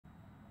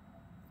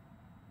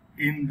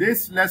In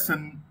this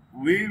lesson,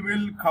 we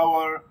will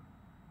cover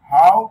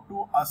how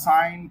to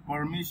assign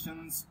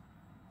permissions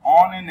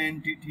on an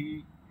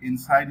entity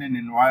inside an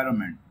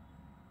environment.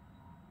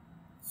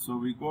 So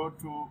we go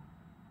to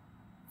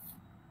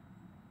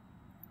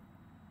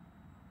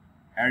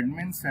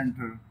Admin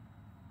Center,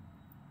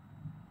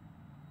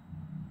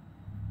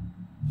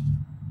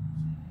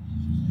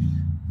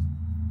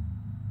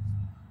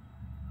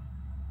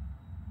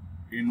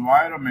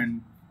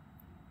 Environment,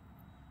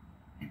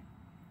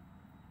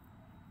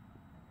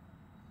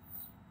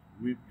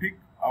 we pick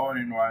our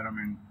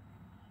environment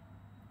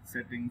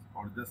settings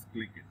or just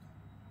click it.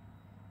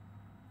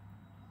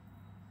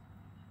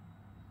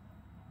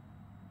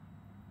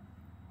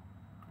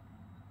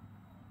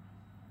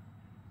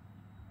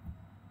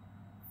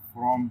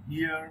 From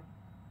here,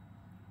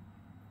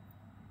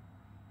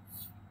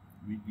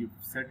 we give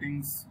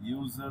settings,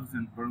 users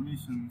and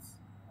permissions,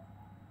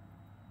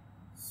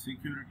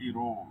 security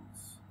roles.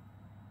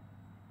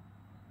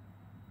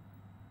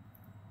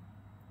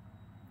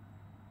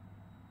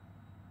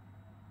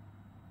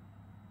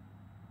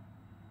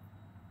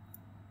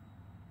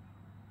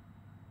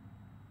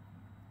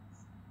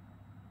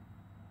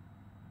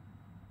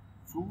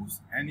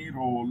 Choose any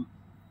role,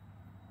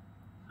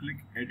 click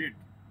edit.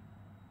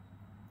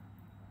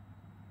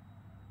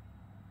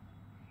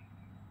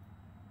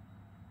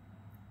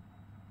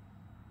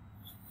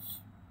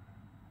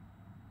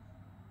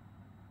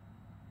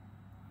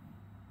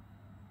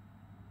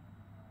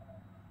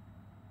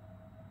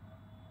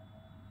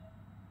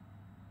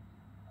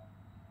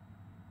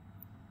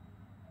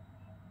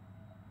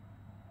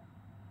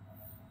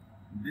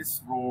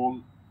 This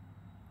role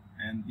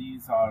and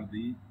these are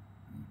the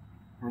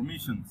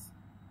permissions.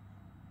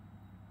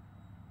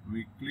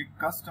 We click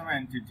custom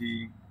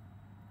entity.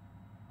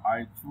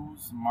 I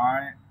choose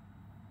my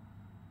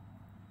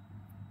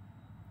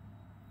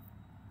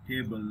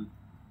table.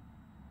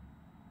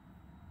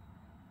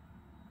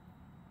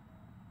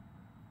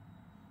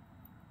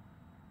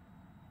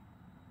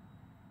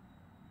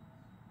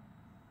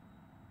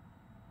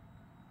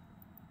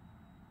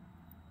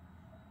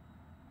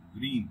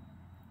 Green.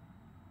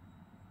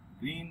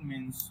 Green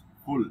means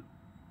full.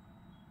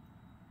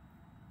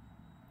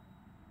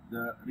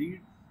 The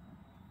read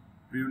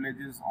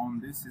privileges on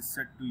this is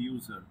set to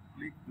user.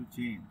 Click to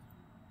change.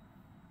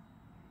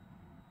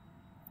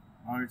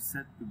 Now it's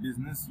set to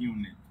business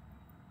unit.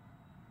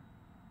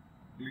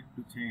 Click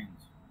to change.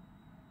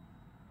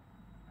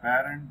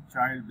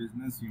 Parent-child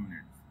business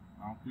units.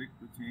 Now click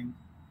to change.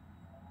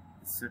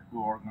 It's set to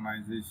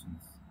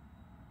organizations.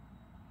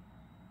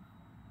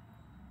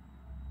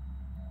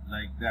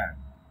 Like that.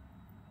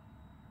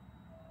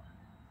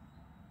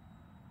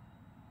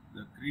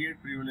 The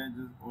create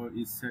privileges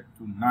is set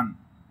to none.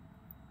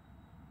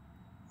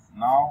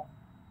 Now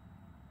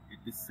it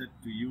is set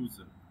to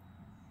user.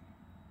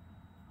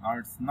 Now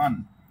it's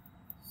none,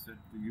 set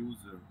to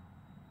user.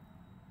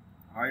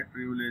 Write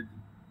privilege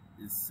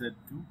is set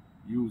to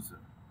user.